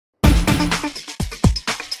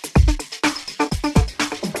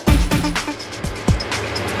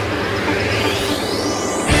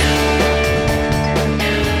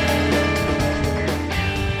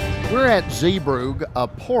We're at Zeebrugge, a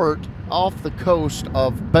port off the coast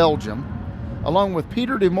of Belgium, along with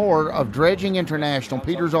Peter DeMoor of Dredging International.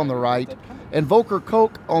 Peter's on the right, and Volker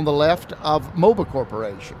Kuch on the left of MOBA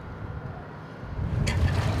Corporation.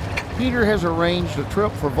 Peter has arranged a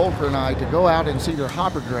trip for Volker and I to go out and see their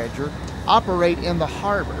hopper dredger operate in the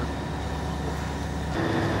harbor.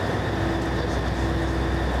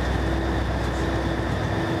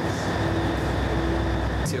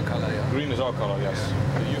 Green is our color, yes.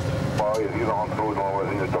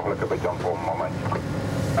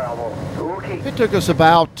 It took us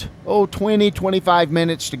about 20-25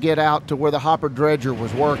 minutes to get out to where the hopper dredger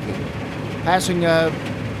was working, passing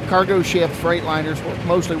cargo ship freightliners,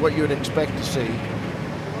 mostly what you would expect to see.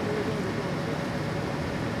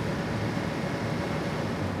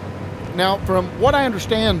 Now, from what I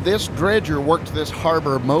understand, this dredger worked this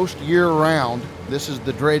harbor most year-round. This is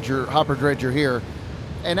the dredger, hopper dredger here.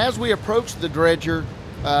 And as we approach the dredger,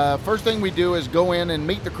 first thing we do is go in and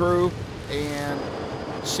meet the crew and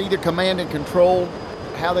see the command and control,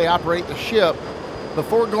 how they operate the ship,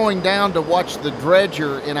 before going down to watch the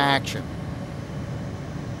dredger in action.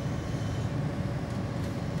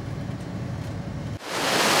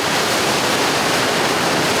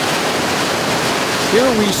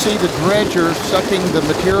 Here we see the dredger sucking the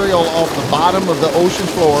material off the bottom of the ocean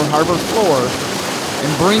floor, harbor floor,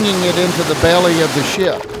 and bringing it into the belly of the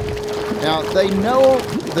ship. Now, they know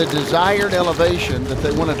the desired elevation that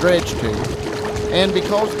they want to dredge to, and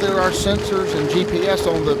because there are sensors and GPS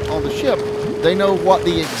on the ship, they know what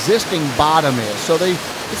the existing bottom is. So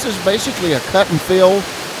this is basically a cut and fill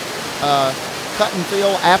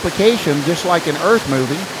application, just like an Earth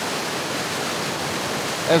movie,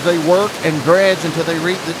 as they work and dredge until they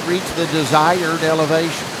reach the desired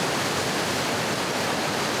elevation.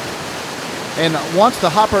 And once the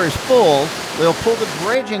hopper is full, they'll pull the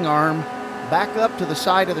dredging arm back up to the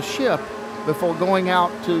side of the ship before going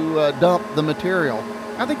out to dump the material.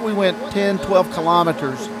 I think we went 10-12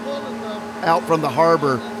 kilometers out from the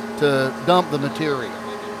harbor to dump the material.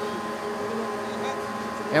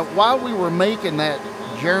 And while we were making that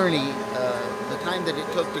journey, the time that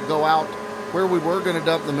it took to go out where we were going to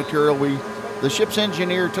dump the material, the ship's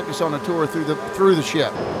engineer took us on a tour through the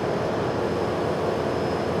ship.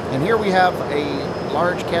 And here we have a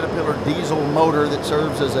large Caterpillar diesel motor that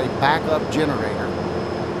serves as a backup generator.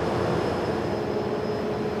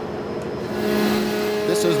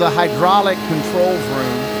 This is the hydraulic controls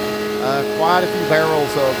room. Quite a few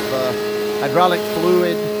barrels of hydraulic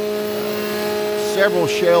fluid, several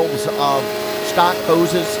shelves of stock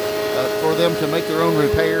hoses for them to make their own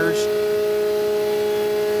repairs.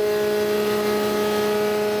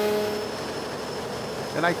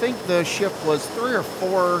 And I think the ship was 3 or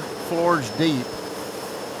 4 floors deep.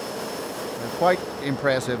 Quite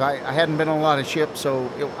impressive. I hadn't been on a lot of ships, so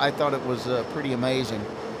I thought it was pretty amazing.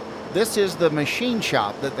 This is the machine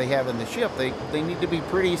shop that they have in the ship. They need to be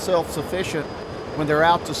pretty self-sufficient when they're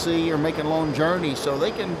out to sea or making long journeys, so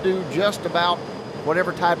they can do just about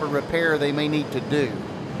whatever type of repair they may need to do.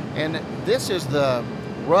 And this is the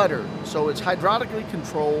rudder, so it's hydraulically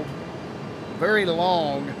controlled, very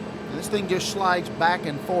long. This thing just slides back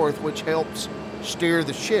and forth, which helps steer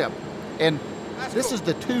the ship. And this is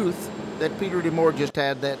the tooth that Peter DeMoor just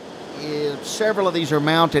had. That several of these are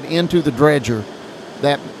mounted into the dredger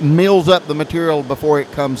that mills up the material before it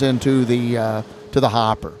comes into the to the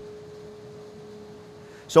hopper.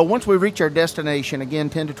 So once we reach our destination, again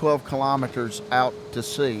 10 to 12 kilometers out to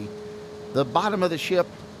sea, the bottom of the ship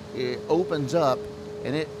opens up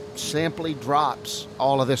and it simply drops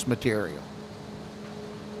all of this material.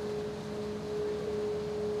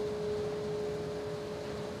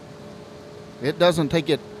 It doesn't take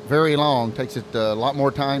it very long. It takes it a lot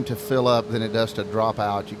more time to fill up than it does to drop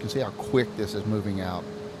out. You can see how quick this is moving out.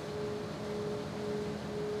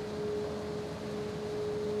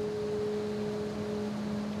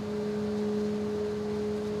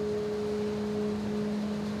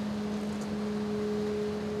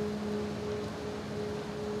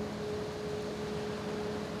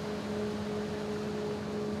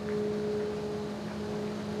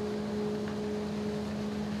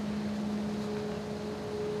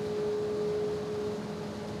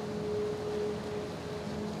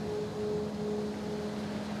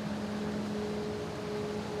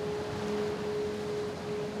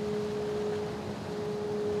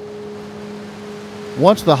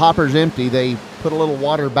 Once the hopper's empty, they put a little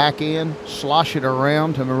water back in, slosh it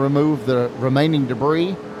around to remove the remaining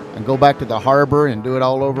debris, and go back to the harbor and do it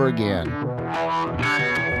all over again.